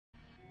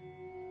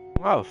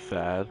That was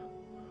sad.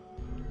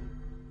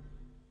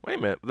 Wait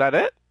a minute, was that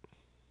it?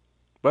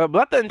 Was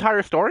that the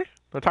entire story?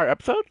 The entire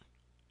episode?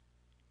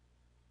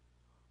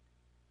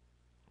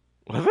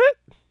 Was it?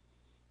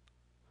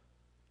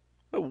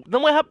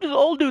 Then what happened to the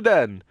old dude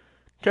then?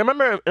 Can I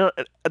remember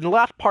in the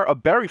last part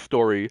of Barry's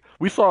story,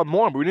 we saw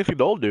more, but we didn't see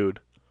the old dude.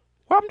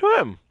 What happened to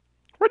him?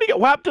 Where'd he go?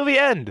 What happened to the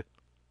end?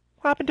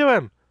 What happened to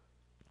him?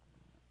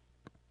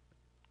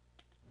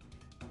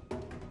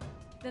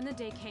 Then the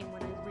day came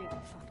when I really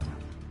fucked up.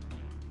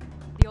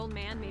 The old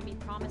man made me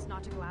promise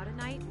not to go out at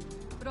night,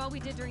 but all we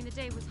did during the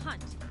day was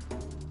hunt.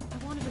 I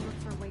wanted to look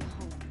for a way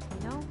home,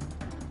 you know?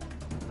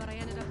 But I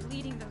ended up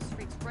leading those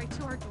freaks right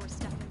to our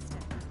doorstep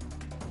instead.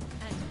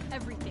 And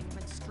everything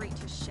went straight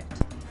to shit.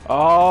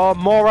 Oh,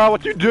 Mora,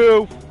 what you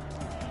do?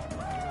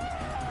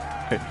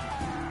 Hey.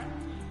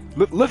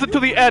 Listen to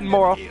the end,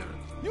 Mora.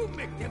 You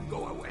make them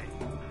go away.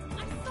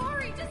 I'm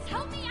sorry, just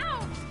help me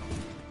out!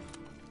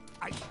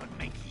 I shall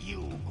make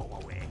you go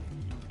away.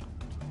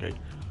 Okay.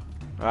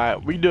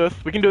 Alright, we can do this.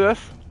 We can do this.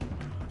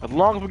 As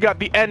long as we got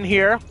the end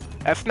here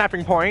at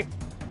snapping point,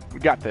 we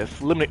got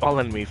this. Eliminate all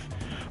enemies.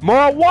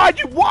 Mora, why'd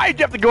you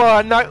have to go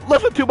on? Now,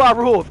 listen to my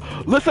rules.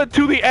 Listen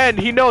to the end.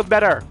 He knows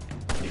better.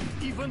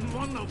 If even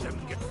one of them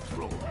gets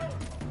through.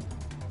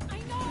 I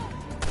know!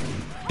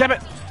 Damn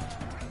it.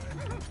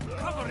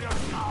 Cover your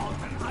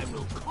mouth and I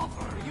will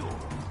cover you.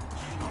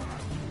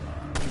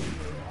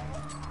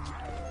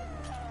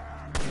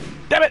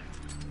 Damn it.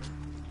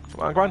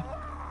 Come on, come on.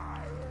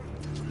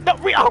 No,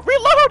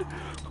 reload!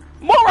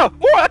 Mora,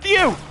 that's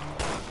you.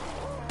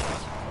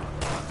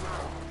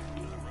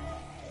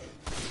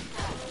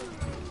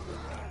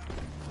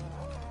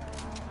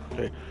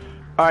 Okay.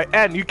 Alright,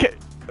 and you can't...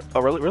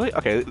 Oh, really?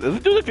 Okay, does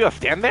it do if you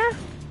stand there?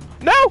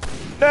 No,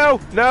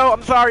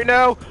 I'm sorry,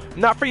 no.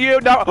 Not for you,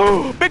 no.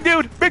 Oh, big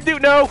dude,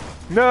 no.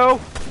 No,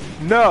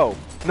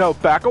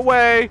 back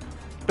away.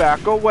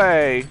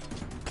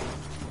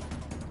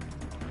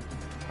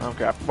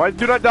 Okay, why are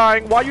you not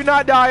dying? Why are you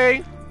not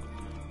dying?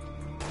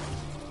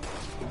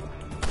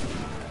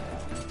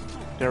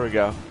 There we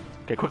go.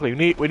 Okay, quickly,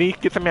 we need to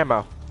get some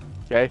ammo.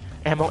 Okay,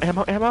 ammo.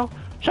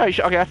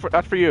 Okay,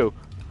 that's for you.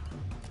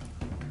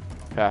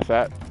 Pass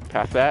that.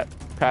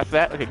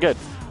 Okay, good.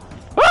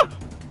 Ah!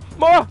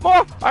 More!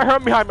 I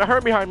heard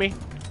behind me.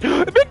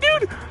 Big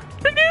dude!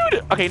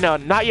 Okay, no,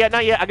 not yet.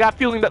 I got a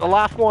feeling that the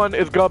last one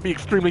is gonna be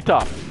extremely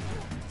tough.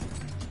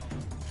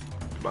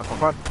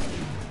 Come on.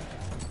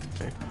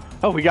 Okay.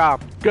 Oh, we got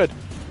him.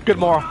 Good,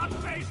 Mora.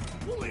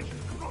 Would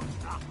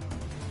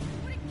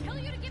it kill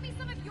you to give me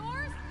some of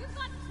yours? You've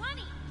got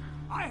plenty!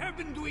 I have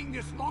been doing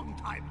this long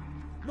time.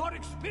 More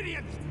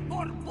experience,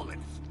 more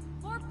bullets.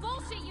 More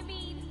bullshit, you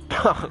mean?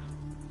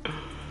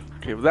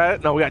 Okay, was that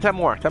it? No, we got 10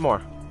 more.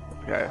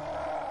 Okay.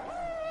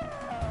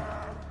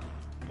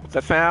 What's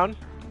that sound?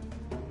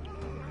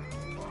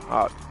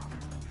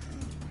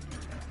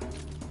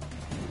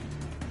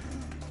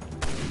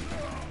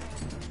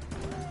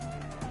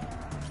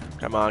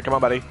 Come on,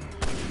 buddy.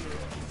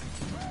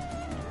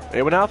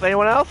 Anyone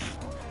else?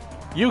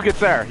 You get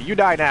there. You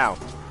die now.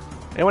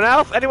 Anyone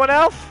else?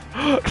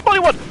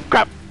 Exploding one!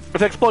 Crap!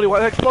 It's exploding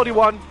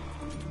one.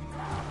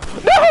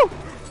 No!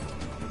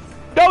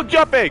 No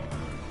jumping!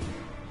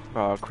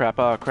 Oh crap,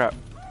 That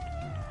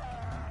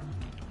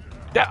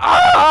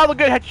was a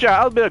good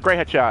headshot. That was a great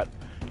headshot.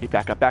 Okay,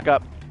 back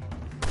up.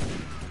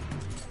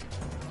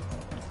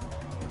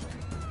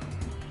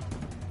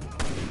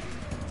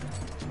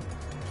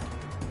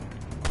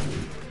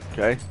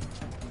 Okay,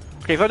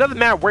 so it doesn't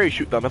matter where you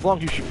shoot them, as long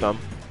as you shoot them.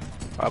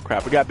 Oh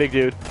crap, we got big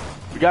dude.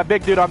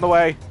 On the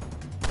way.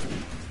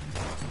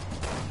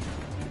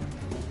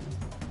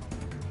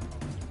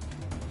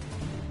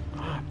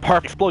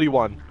 Perfect, explodey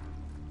one.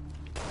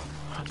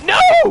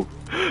 No!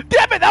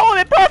 Damn it, that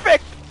wasn't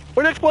perfect!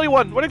 Where's the explodey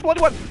one?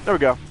 There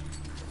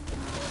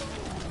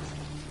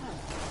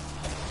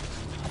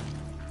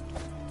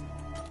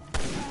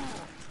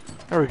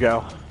we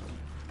go.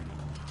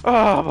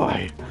 Oh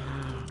boy.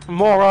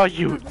 Mora,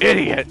 you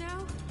idiot!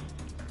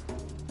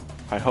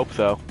 I hope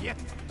so. Yet,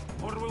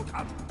 more will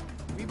come.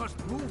 We must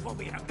move while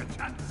we have the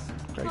chance.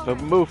 Okay, so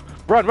move.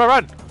 Run!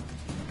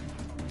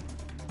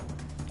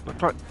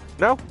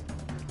 No?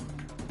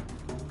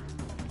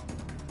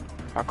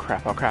 Oh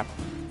crap.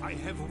 I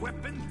have a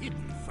weapon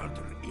hidden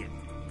further in.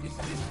 Is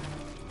this?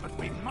 But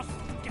we must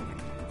get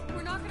it.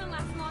 We're not gonna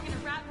last long in a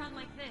rat run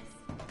like this.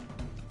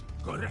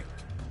 Correct.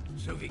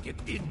 So we get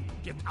in,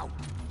 get out.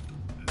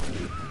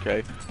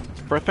 Okay.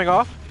 First thing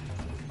off.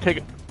 Take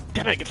it.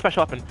 Damn it, get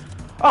special weapon.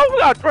 Oh my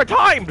god, we're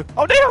timed!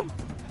 Oh damn!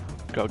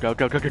 Go.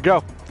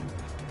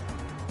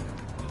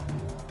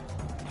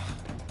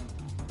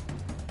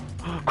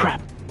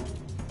 Crap.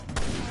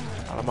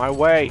 Out of my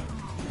way.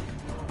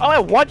 Oh, I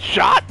have one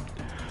shot?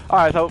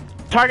 Alright, so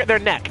target their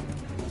neck.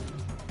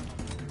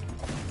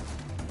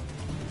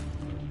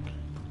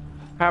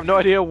 I have no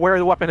idea where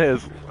the weapon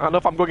is. I don't know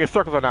if I'm going in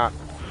circles or not.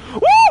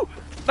 Woo!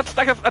 That's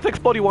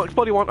explodey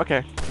one.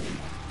 Okay.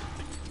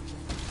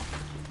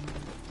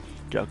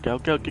 Go.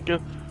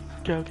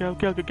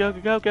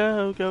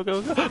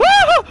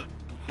 Ah!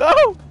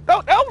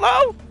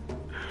 No!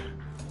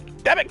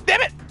 Damn it!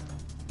 Damn it!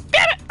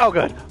 Damn it! Oh,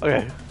 good.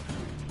 Okay.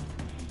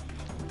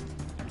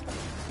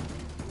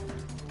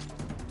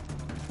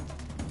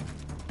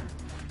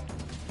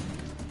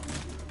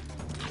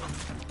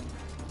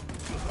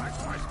 That's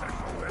my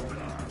special weapon.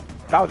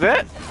 That was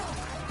it?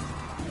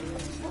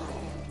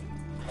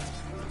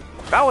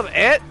 That was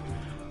it?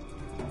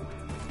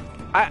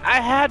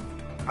 I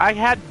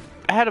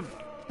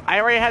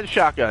already had a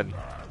shotgun.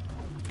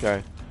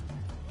 Okay.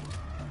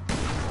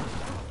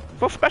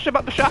 What's special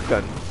about the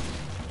shotgun?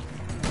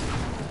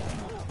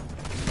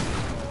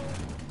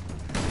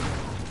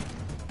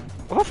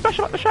 What's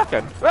special about the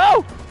shotgun?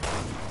 Oh!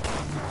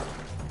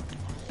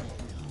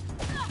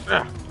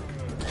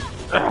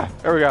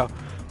 There we go.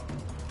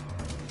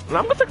 And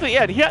I'm just actually,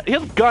 yeah,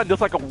 his gun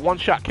does like a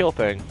one-shot kill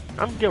thing.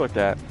 I'm good with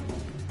that.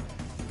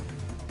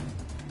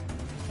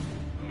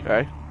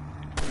 Okay.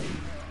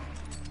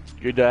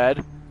 You're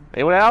dead.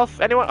 Anyone else?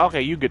 Anyone?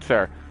 Okay, you good,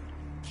 sir.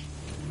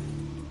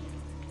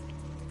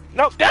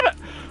 No, damn it!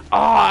 Oh,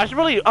 I should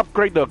really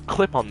upgrade the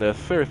clip on this,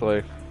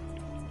 seriously.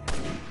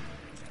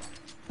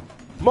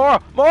 Mora!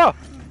 Mora!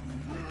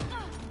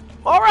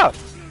 Mora!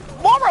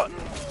 Mora!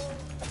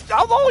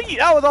 That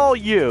was all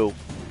you.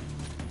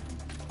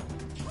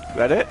 Is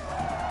that it?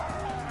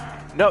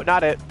 No,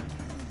 not it.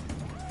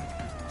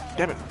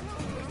 Damn it.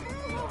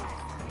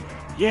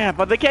 Yeah,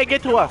 but they can't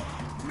get to us.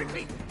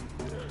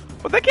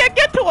 But they can't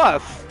get to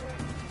us!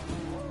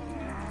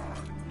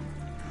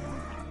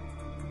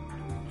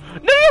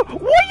 No!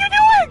 What are you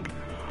doing?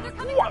 They're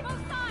coming What? from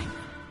both sides.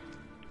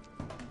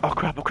 Oh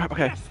crap,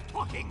 okay. Less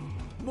talking,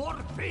 more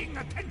paying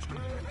attention.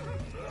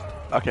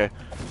 Okay.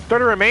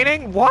 30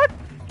 remaining? What?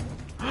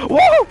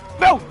 Whoa!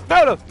 No!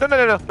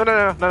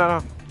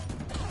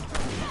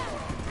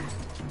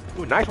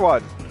 Ooh, nice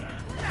one.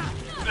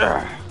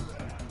 Ugh.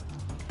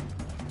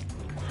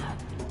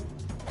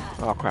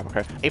 Oh crap,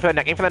 okay. Aim for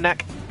the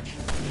neck.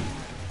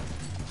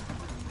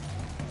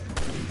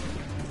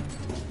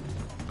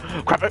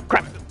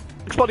 Crap.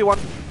 Exploding one.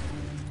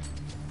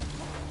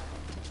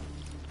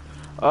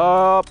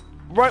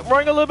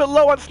 Running a little bit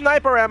low on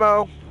sniper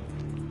ammo.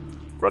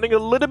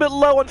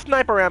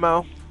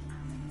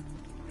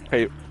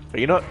 Hey,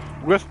 you know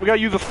what? We gotta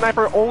use a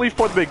sniper only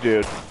for the big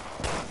dude.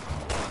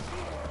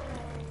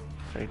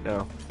 Okay,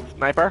 no.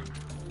 Sniper.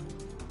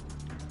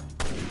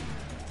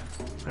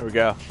 There we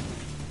go.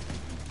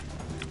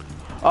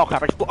 Oh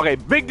crap, okay,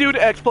 big dude,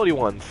 exploding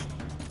ones.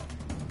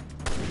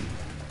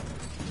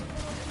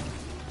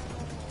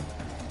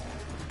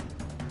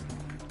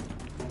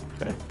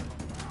 Okay.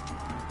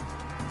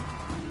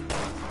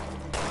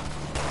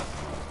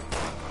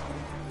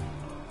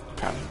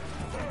 Crap.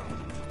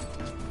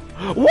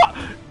 What?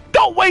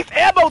 Don't waste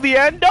ammo, the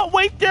end! Don't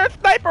waste your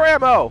sniper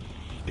ammo!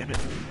 Damn it.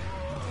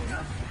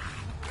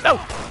 No!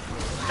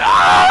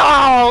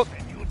 No!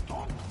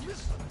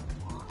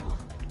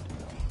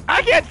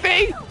 I can't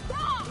see!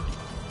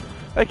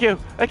 Thank you.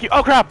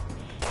 Oh crap!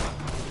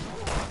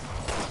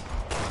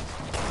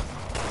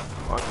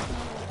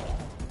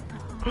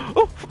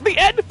 Oh, the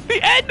end!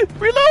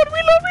 Reload!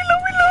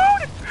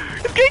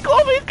 It's getting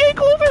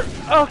closer!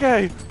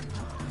 Okay.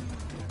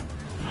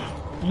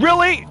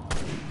 Really?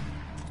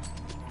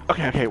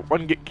 Okay, you're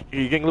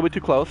getting a little bit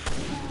too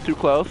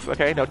close.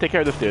 Okay, no, take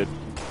care of this dude.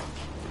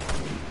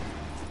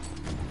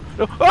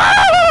 No.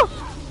 Ah!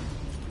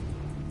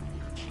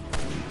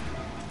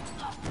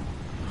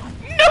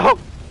 No!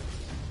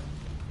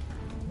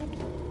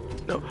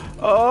 No!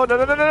 Oh,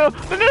 no!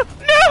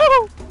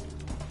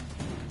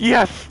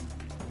 Yes!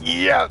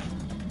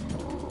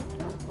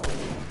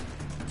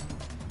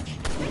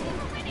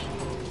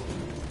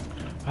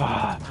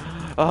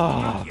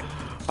 Oh,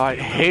 I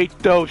hate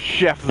those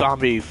chef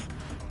zombies.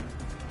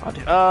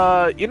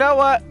 You know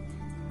what?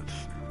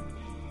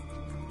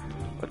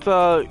 Let's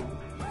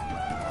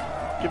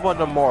give one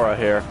to Mora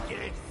here.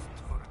 Guest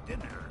for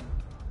dinner.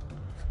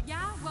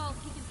 Yeah, well,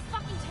 he can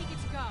fucking take it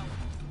to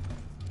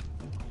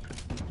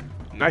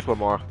go. Nice one,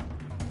 Mora.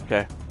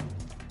 Okay.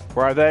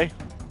 Where are they?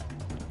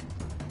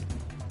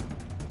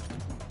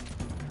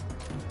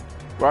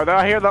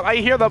 I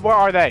hear them. Where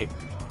are they?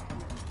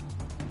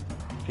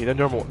 See, the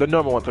normal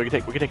ones. So we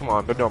can take them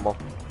on. They're normal.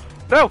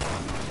 No,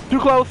 too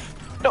close.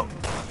 No.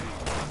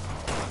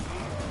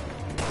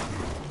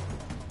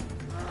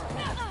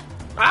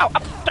 Ow!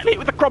 I'm trying to hit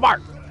with the crowbar.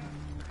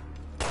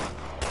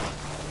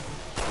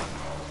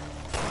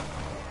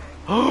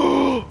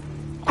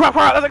 Crap!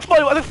 That's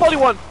exploding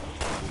one.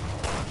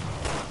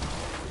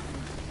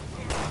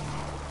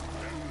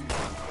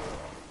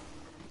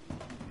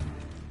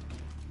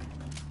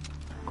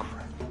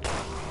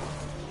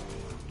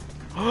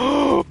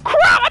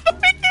 Crap! That's a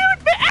big dude!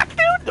 Big axe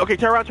dude! Okay,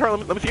 turn around.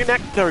 Let me see your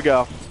neck. There we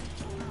go.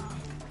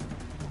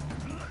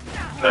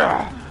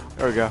 There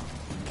we go.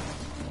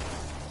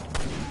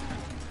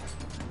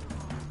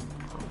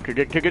 Can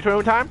you get to him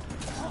in time?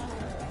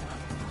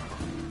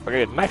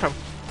 Okay, knife him.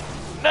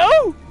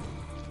 No!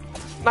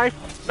 Knife.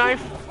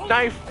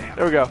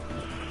 There we go.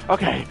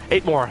 Okay,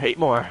 8 more. We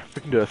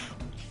can do this.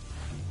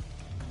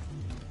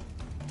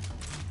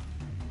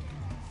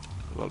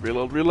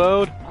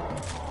 Reload.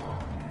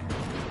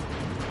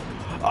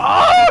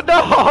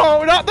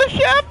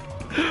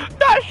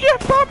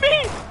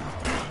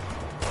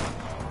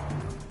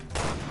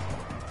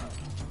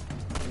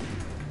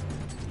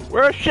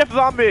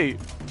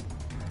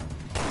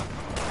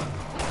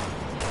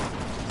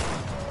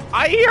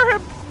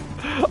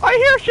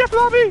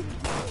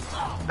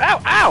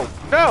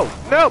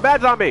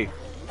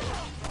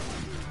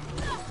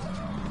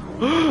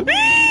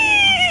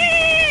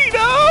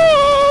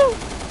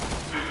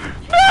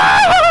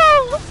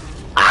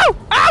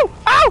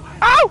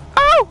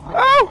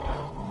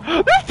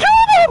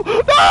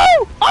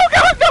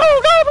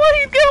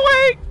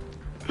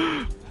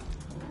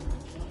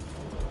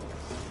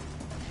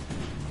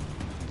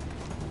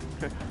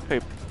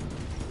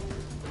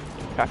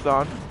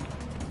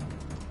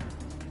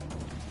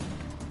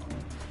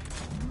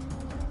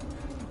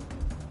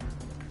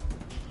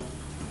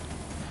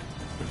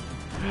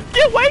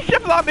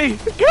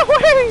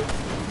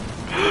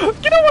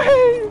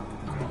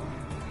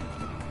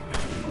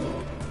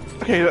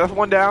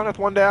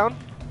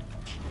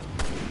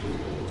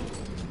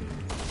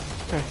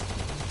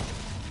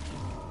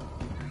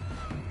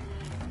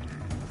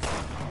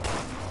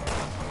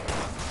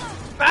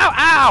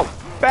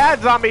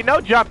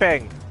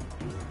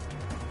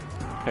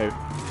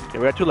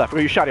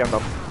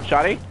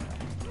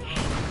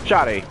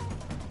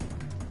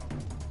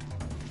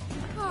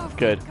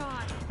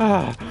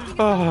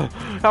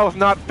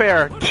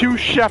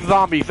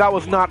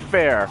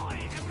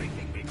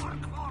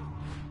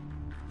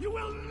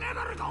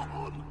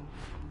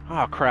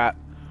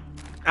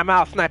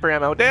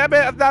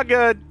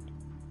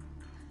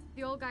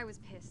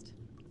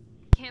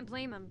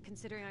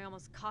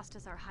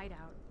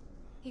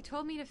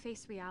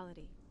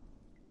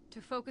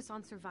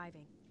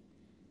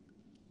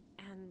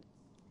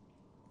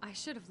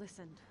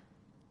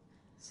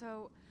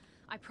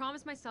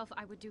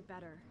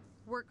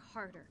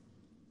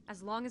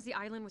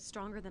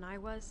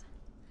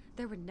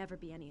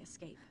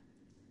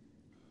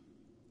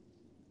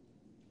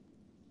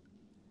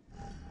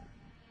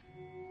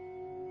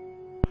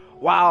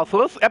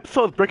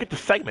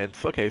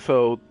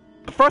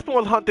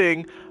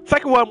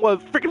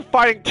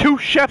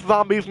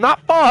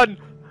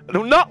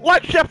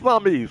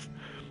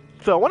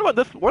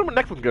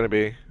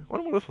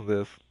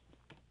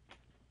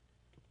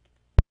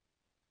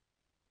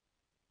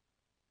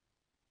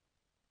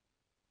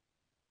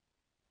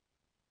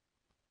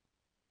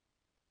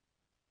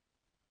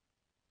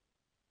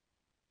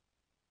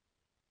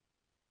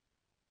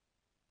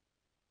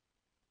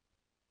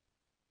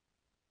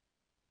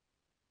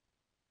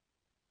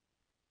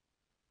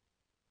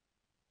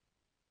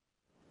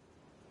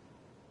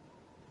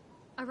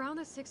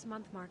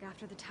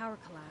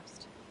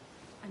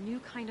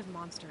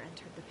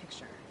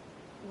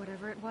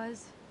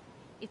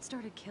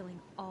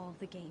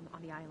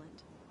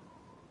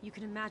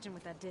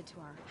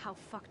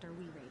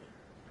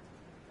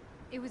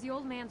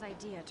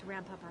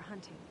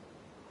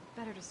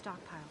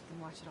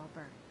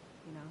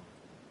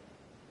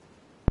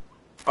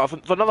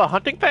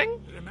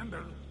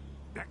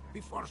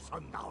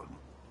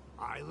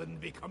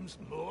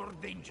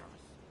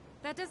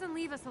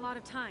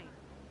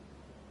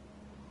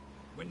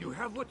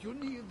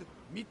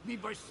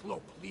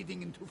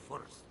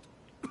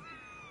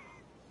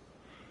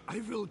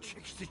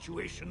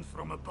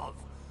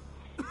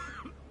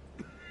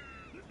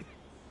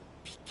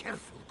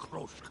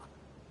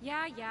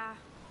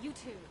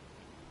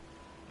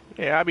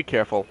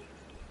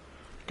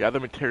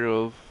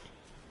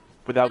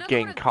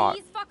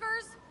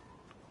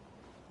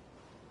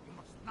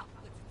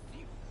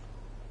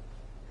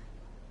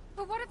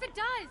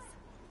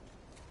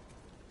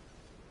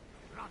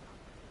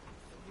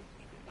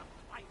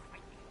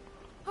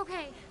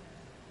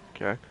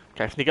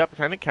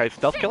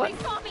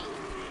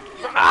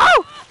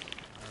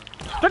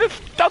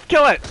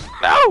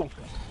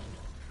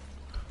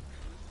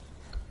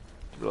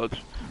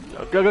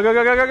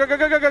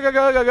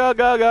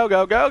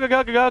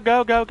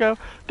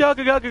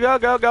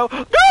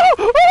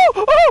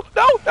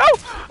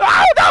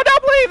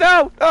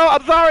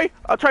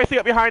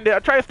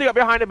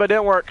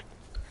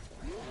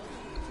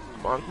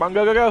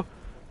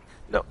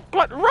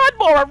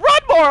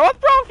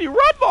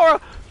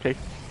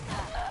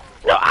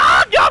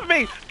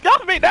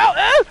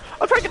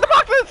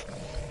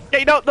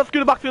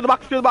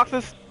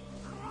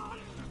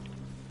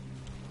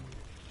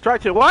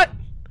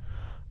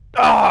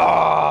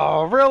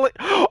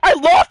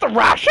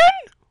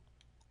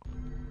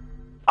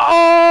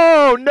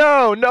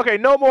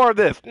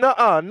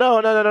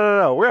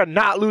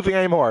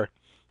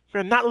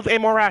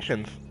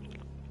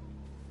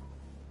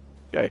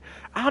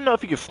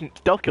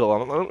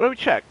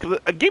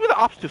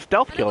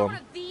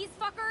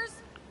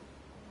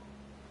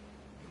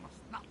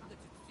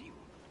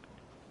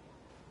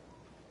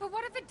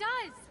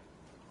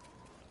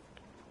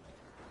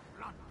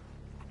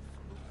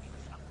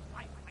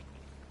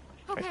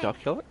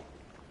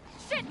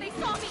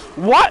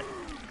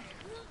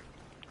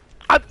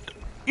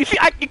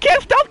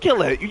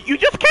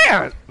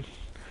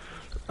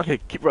 Okay,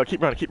 keep running,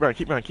 keep running, keep running,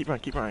 keep running, keep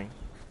running, keep running.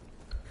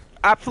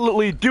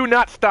 Absolutely do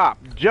not stop.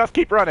 Just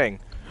keep running.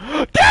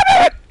 Damn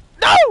it!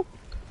 No!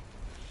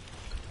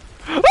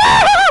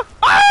 Ah!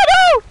 Oh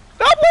no!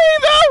 No,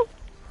 please, no!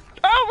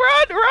 Oh,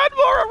 run,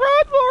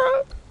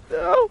 Laura,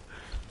 no!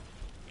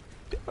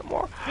 Damn it,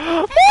 Laura.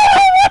 Laura,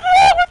 what's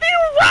wrong with you?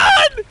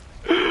 Run!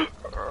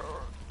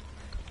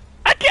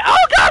 I can't.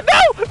 Oh God,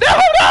 no! No!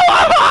 No!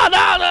 Oh,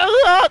 no!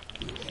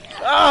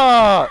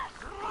 Oh!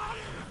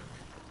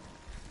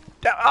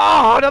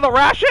 Oh, another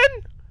ration?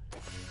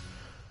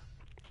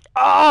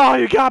 Oh,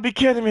 you gotta be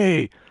kidding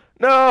me!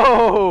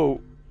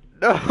 No!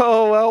 No,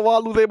 well,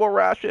 I'll lose more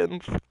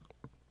rations.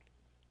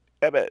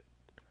 Damn it.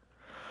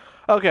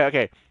 Okay,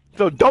 okay.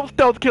 So don't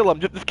stealth kill him.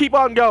 Just keep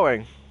on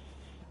going.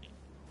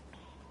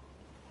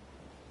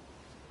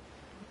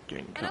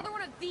 Another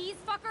one of these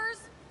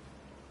fuckers?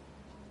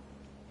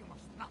 You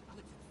must not let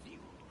it feel.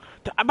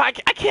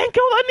 I can't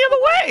go any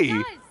other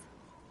way. Guys,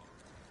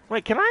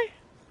 Wait, can I?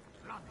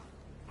 Run.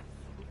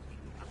 Absolutely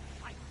not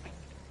fight.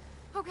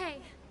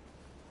 okay.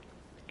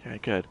 Okay,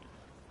 good.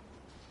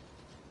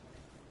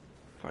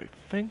 So I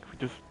think we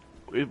just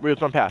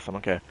run past him.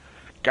 Okay.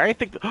 Got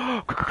anything?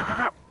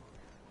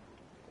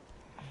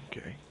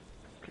 Okay.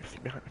 Okay. See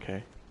behind.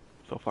 Okay.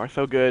 So far,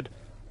 so good.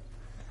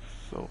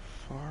 So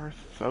far,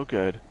 so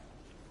good.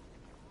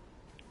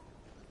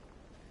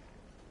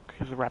 Okay,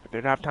 there's a rabbit. They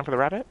don't have time for the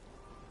rabbit.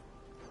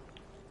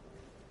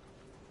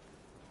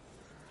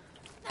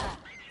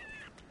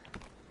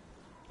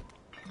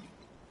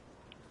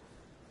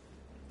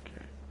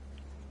 Okay.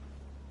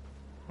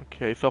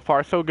 Okay. So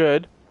far, so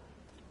good.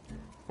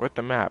 Where's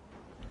the map?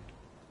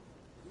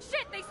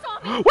 Shit, they saw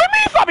me! What do you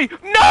mean you saw me?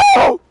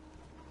 No!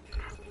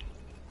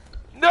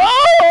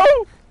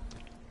 No!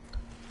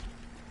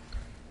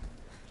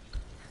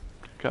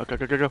 Go, go,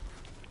 go, go, go.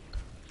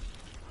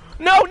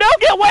 No, no,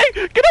 get away!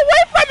 Get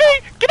away from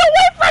me! Get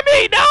away from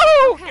me! No!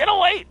 Okay. Get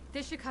away!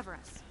 This should cover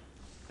us.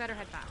 Better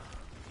head back.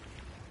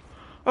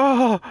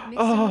 Oh, Mixed in with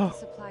oh, the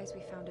supplies,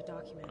 we found a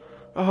document.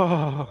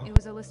 oh. It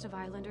was a list of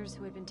islanders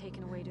who had been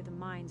taken away to the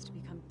mines to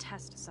become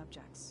test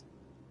subjects.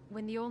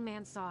 When the old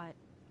man saw it,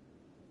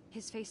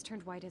 his face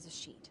turned white as a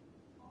sheet.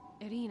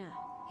 Irina,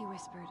 he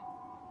whispered.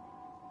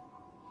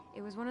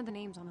 It was one of the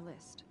names on the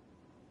list.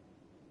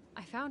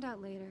 I found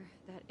out later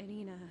that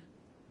Irina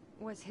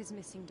was his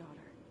missing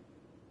daughter.